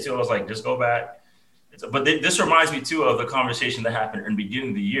had kids, too. I was like, just go back. But this reminds me, too, of the conversation that happened in the beginning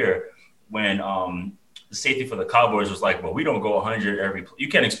of the year when the safety for the Cowboys was like, well, we don't go 100 every – you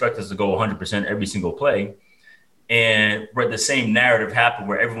can't expect us to go 100% every single play. And the same narrative happened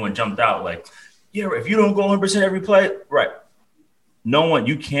where everyone jumped out like – yeah, if you don't go 100% every play, right.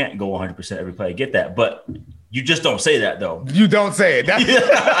 You can't go 100% every play. I get that. But you just don't say that, though. You don't say it.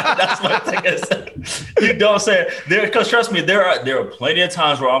 That's my thing is. You don't say it. Because trust me, there are plenty of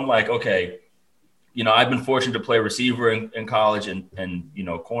times where I'm like, okay, you know, I've been fortunate to play receiver in college and, you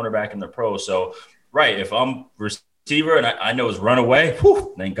know, cornerback in the pro. So, right, if I'm receiver and I know it's run away,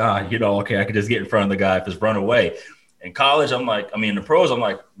 whew, thank God, you know, okay, I can just get in front of the guy if it's run away. In college, I'm like, I mean, in the pros, I'm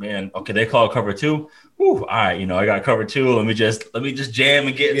like, man, okay, they call cover two. Whew, all right, you know, I got cover two. Let me just jam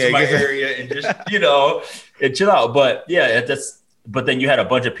and get into my area and just, you know, and chill out. But yeah, but then you had a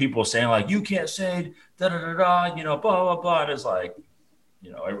bunch of people saying like, you can't say da da da da, you know, blah blah blah. And it's like,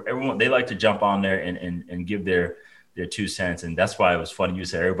 you know, everyone, they like to jump on there and give their 2 cents, and that's why it was funny. You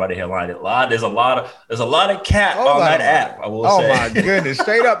said everybody had lined it. There's a lot of cat on that app. I will say. Oh my goodness,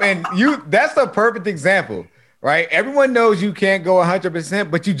 straight up, and that's a perfect example, right? Everyone knows you can't go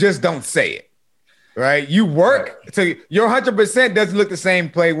 100%, but you just don't say it, right? You work to your 100% doesn't look the same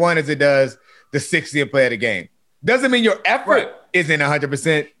play one as it does the 60th play of the game. Doesn't mean your effort isn't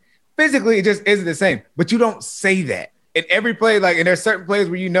 100%. Physically, it just isn't the same, but you don't say that. In every play, like, and there's certain plays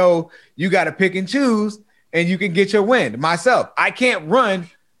where you know you got to pick and choose and you can get your win. Myself, I can't run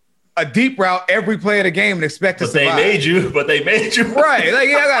a deep route every play of the game and expect to survive. But they made you. Right. Like,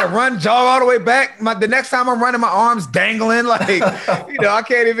 yeah, I got to run, jog all the way back. The next time I'm running, my arms dangling. Like, you know, I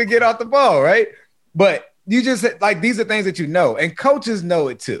can't even get off the ball, right? But you just, like, these are things that you know. And coaches know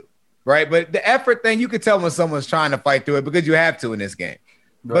it too, right? But the effort thing, you can tell when someone's trying to fight through it because you have to in this game.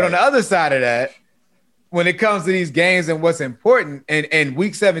 Right. But on the other side of that, when it comes to these games and what's important, and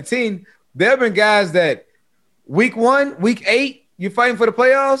week 17, there have been guys that week 1, week 8, you're fighting for the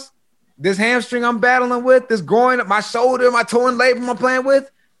playoffs. This hamstring I'm battling with, this groin, my shoulder, my torn labrum I'm playing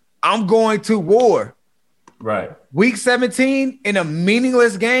with, I'm going to war. Right. Week 17, in a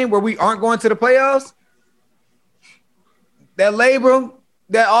meaningless game where we aren't going to the playoffs, that labrum,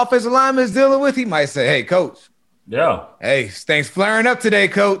 that offensive lineman is dealing with, he might say, hey, coach. Yeah. Hey, things flaring up today,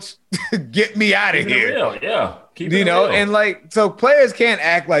 coach. Get me out of here. Real. Yeah. Keep it real. And like, so players can't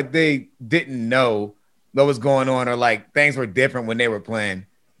act like they didn't know what was going on or like things were different when they were playing.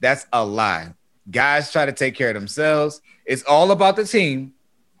 That's a lie. Guys try to take care of themselves. It's all about the team,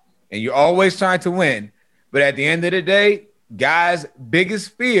 and you're always trying to win. But at the end of the day, guys'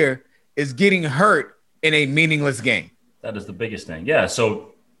 biggest fear is getting hurt in a meaningless game. That is the biggest thing. Yeah.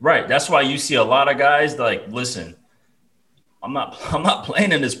 So, right. That's why you see a lot of guys like, listen, I'm not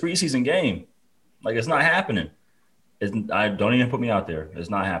playing in this preseason game. Like, it's not happening. I don't even put me out there. It's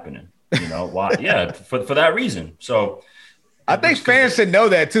not happening. You know why? Yeah, for that reason. So I think fans should know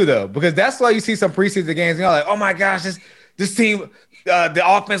that too, though, because that's why you see some preseason games. You're like, oh my gosh, this team, the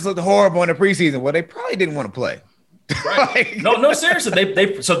offense looked horrible in the preseason. Well, they probably didn't want to play. Right. No, seriously.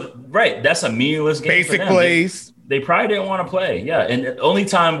 Right. That's a meaningless game. Basic plays. They probably didn't want to play. Yeah. And the only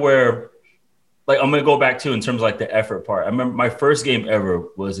time where, like, I'm going to go back to in terms of like the effort part. I remember my first game ever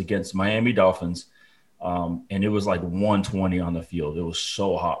was against Miami Dolphins. And it was like 120 on the field. It was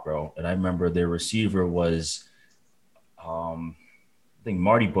so hot, bro. And I remember their receiver was, I think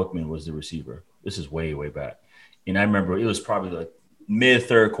Marty Bookman was the receiver. This is way, way back. And I remember it was probably like mid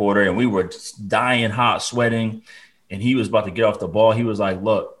third quarter and we were just dying hot, sweating. And he was about to get off the ball. He was like,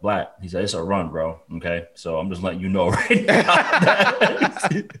 look, Black. He said, it's a run, bro. Okay. So I'm just letting you know right now.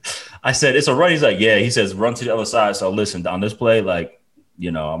 I said, it's a run. He's like, yeah. He says, run to the other side. So listen, on this play, like,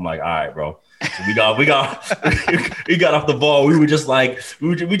 you know, I'm like, all right, bro. So we got off the ball. We were just like,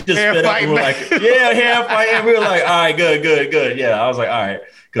 we just spit up. And we were like, yeah, hand fight. We were like, all right, good. Yeah. I was like, all right.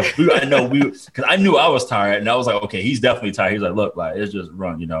 Because I knew I was tired. And I was like, okay, he's definitely tired. He's like, look, like, it's just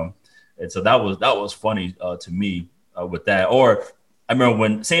run, you know. And so that was funny to me. With that, or I remember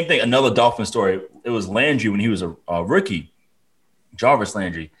when same thing, another Dolphin story. It was Landry when he was a rookie, Jarvis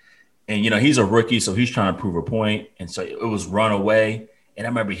Landry, and you know he's a rookie, so he's trying to prove a point, and so it was run away. And I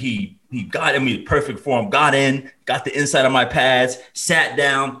remember he got in me perfect form, got the inside of my pads, sat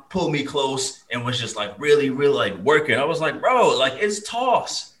down, pulled me close, and was just like really like working. I was like, bro, like it's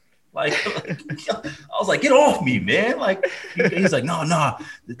toss. Like I was like, get off me, man. Like he's like, no,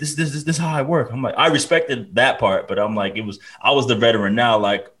 this is how I work. I'm like, I respected that part, but I'm like, I was the veteran now.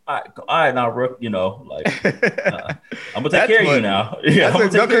 Like, I now Rook, you know, like I'm gonna take care of you now. Yeah,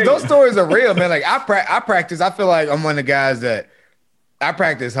 because those stories are real, man. Like I practice. I feel like I'm one of the guys that I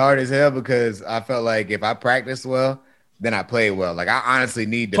practice hard as hell because I felt like if I practice well, then I play well. Like I honestly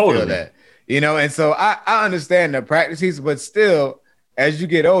need to feel that, you know. And so I understand the practices, but still. As you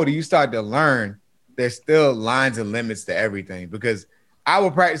get older, you start to learn there's still lines and limits to everything because I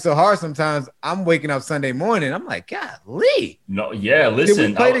will practice so hard sometimes I'm waking up Sunday morning. I'm like, golly. No, yeah, listen. Did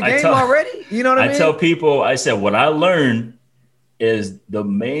we play the game already? You know what I mean? I tell people, I said, what I learned is the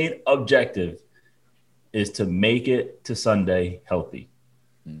main objective is to make it to Sunday healthy,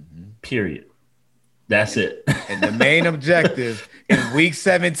 period. That's it. And the main objective in week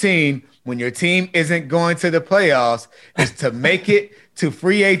 17, when your team isn't going to the playoffs, is to make it to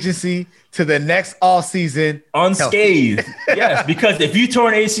free agency to the next all season unscathed. Yes, because if you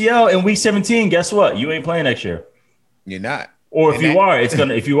torn ACL in week 17, guess what? You ain't playing next year. You're not. Or if you are, it's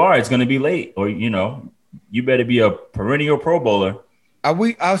gonna be late. Or you better be a perennial Pro Bowler. I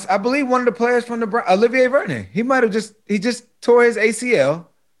believe one of the players from the Olivier Vernon, he just tore his ACL.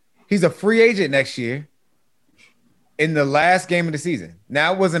 He's a free agent next year in the last game of the season.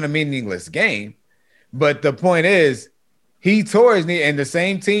 Now, it wasn't a meaningless game, but the point is he tore his knee, and the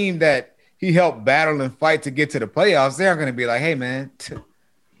same team that he helped battle and fight to get to the playoffs, they're going to be like, hey, man,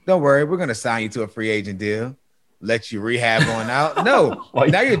 don't worry. We're going to sign you to a free agent deal. Let you rehab on out. No,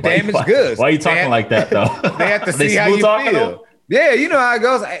 now you're damaged goods. Why are you talking like that, though? They have to see how you feel. Yeah, you know how it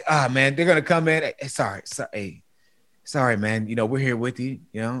goes. Man, they're gonna come in. Hey, sorry, man. We're here with you.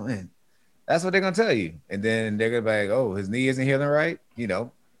 And that's what they're gonna tell you. And then they're gonna be like, "Oh, his knee isn't healing right."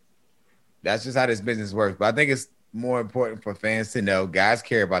 That's just how this business works. But I think it's more important for fans to know guys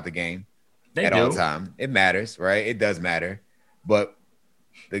care about the game all time. It matters, right? It does matter. But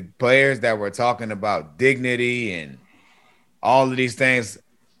the players that were talking about dignity and all of these things,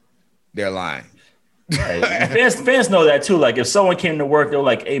 they're lying. Right. Fans know that too. Like if someone came to work, they're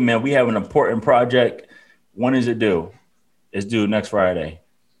like, "Hey man, we have an important project. When is it due? It's due next Friday.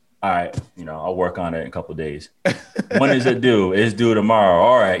 All right, I'll work on it in a couple of days. When is it due? It's due tomorrow.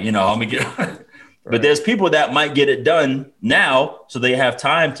 All right, I'm gonna get on it." But there's people that might get it done now, so they have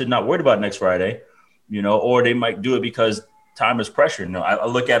time to not worry about next Friday, or they might do it because time is pressure. I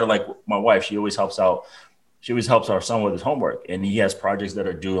look at it like my wife. She always helps out. She always helps our son with his homework, and he has projects that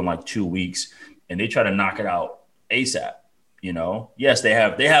are due in like 2 weeks. And they try to knock it out ASAP, Yes, they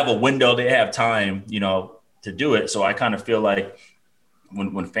have a window, they have time, to do it. So I kind of feel like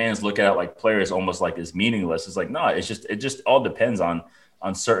when fans look at it like players almost like it's meaningless, it's like, no, it just all depends on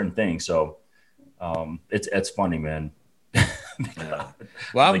certain things. So it's funny, man.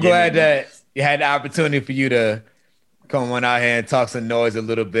 Well, I'm glad that you had the opportunity for you to come on out here and talk some noise a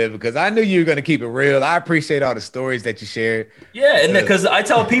little bit, because I knew you were going to keep it real. I appreciate all the stories that you shared. Yeah, and because I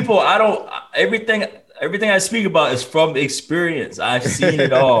tell people everything I speak about is from experience. I've seen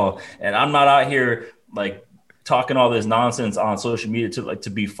it all, and I'm not out here like talking all this nonsense on social media to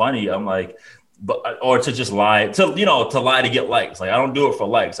be funny. I'm like, or to just lie to lie to get likes. Like I don't do it for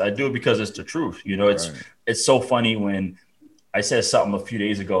likes. I do it because it's the truth. It's so funny when I said something a few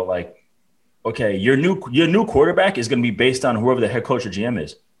days ago like, okay, your new quarterback is going to be based on whoever the head coach or GM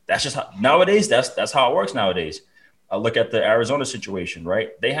is. That's just how nowadays. That's how it works nowadays. I look at the Arizona situation,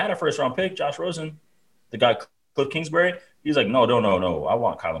 right? They had a first round pick, Josh Rosen, the guy Cliff Kingsbury. He's like, no. I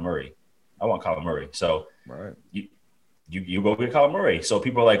want Kyler Murray. So right, you go get Kyler Murray. So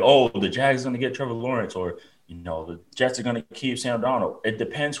people are like, oh, the Jags are going to get Trevor Lawrence, or the Jets are going to keep Sam Darnold. It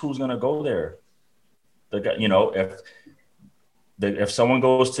depends who's going to go there. The guy, if someone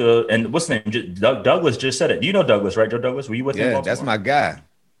goes to, and what's his name? Douglas just said it. You know Douglas, right? Joe Douglas, were you with him? Yeah, that's my guy.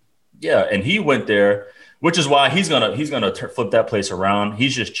 Yeah, and he went there, which is why he's gonna flip that place around.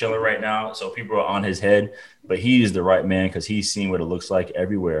 He's just chilling right now, so people are on his head. But he's the right man because he's seen what it looks like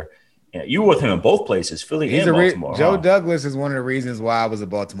everywhere. And you were with him in both places, Philly and Baltimore. Joe Douglas is one of the reasons why I was a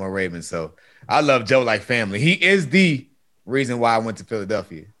Baltimore Raven. So I love Joe like family. He is the reason why I went to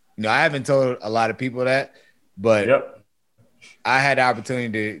Philadelphia. I haven't told a lot of people that, but yep. I had the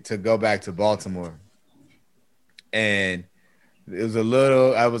opportunity to go back to Baltimore, and it was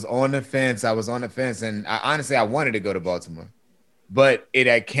I was on the fence, and I wanted to go to Baltimore, but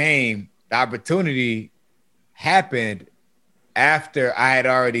the opportunity happened after I had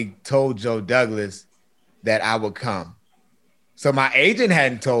already told Joe Douglas that I would come. So my agent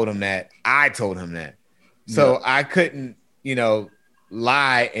hadn't told him that. I told him that. So I couldn't,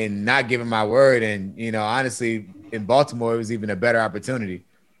 lie and not give him my word. And, honestly, in Baltimore, it was even a better opportunity.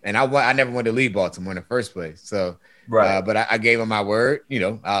 And I never wanted to leave Baltimore in the first place. So, right. But I gave him my word.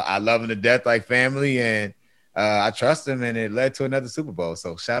 I love him to death like family, and I trust him, and it led to another Super Bowl.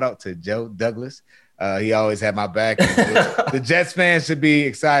 So shout out to Joe Douglas. He always had my back. The Jets fans should be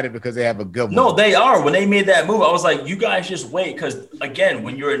excited because they have a good one. No, they are. When they made that move, I was like, you guys just wait. Because, again,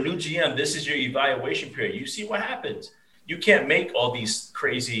 when you're a new GM, this is your evaluation period. You see what happens. You can't make all these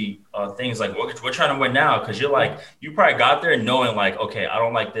crazy things like we're trying to win now, because you're like, you probably got there knowing like, okay, I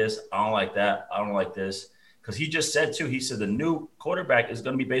don't like this. I don't like that. I don't like this. Because he just said, too, he said the new quarterback is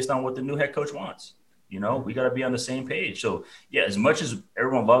going to be based on what the new head coach wants. We got to be on the same page. So, yeah, as much as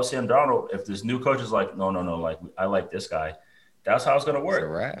everyone loves Sam Darnold, if this new coach is like, no, like I like this guy, That's how it's gonna work.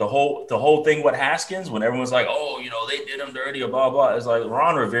 Right. The whole thing with Haskins, when everyone's like, "Oh, you know, they did him dirty," or blah blah. It's like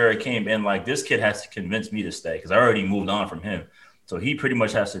Ron Rivera came in like, this kid has to convince me to stay because I already moved on from him. So he pretty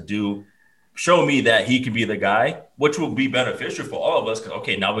much has to show me that he can be the guy, which will be beneficial for all of us. Because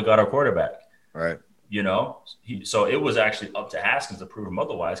okay, now we got our quarterback, right? You know, so it was actually up to Haskins to prove him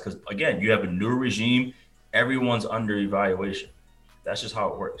otherwise. Because again, you have a new regime, everyone's under evaluation. That's just how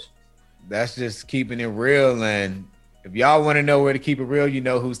it works. That's just keeping it real. And if y'all want to know where to keep it real, you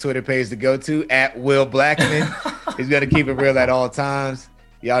know whose Twitter page to go to, at Will Blackman. He's going to keep it real at all times.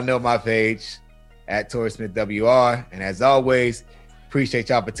 Y'all know my page, at Torrey Smith WR. And as always, appreciate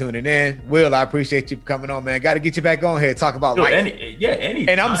y'all for tuning in. Will, I appreciate you for coming on, man. Got to get you back on here, talk about life. Any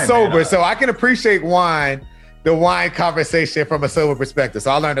and I'm sober, man. So I can appreciate the wine conversation from a sober perspective. So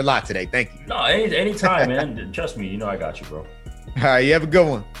I learned a lot today. Thank you. No, anytime, man. Trust me, you know I got you, bro. All right, you have a good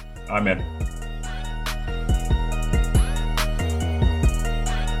one. All right, man.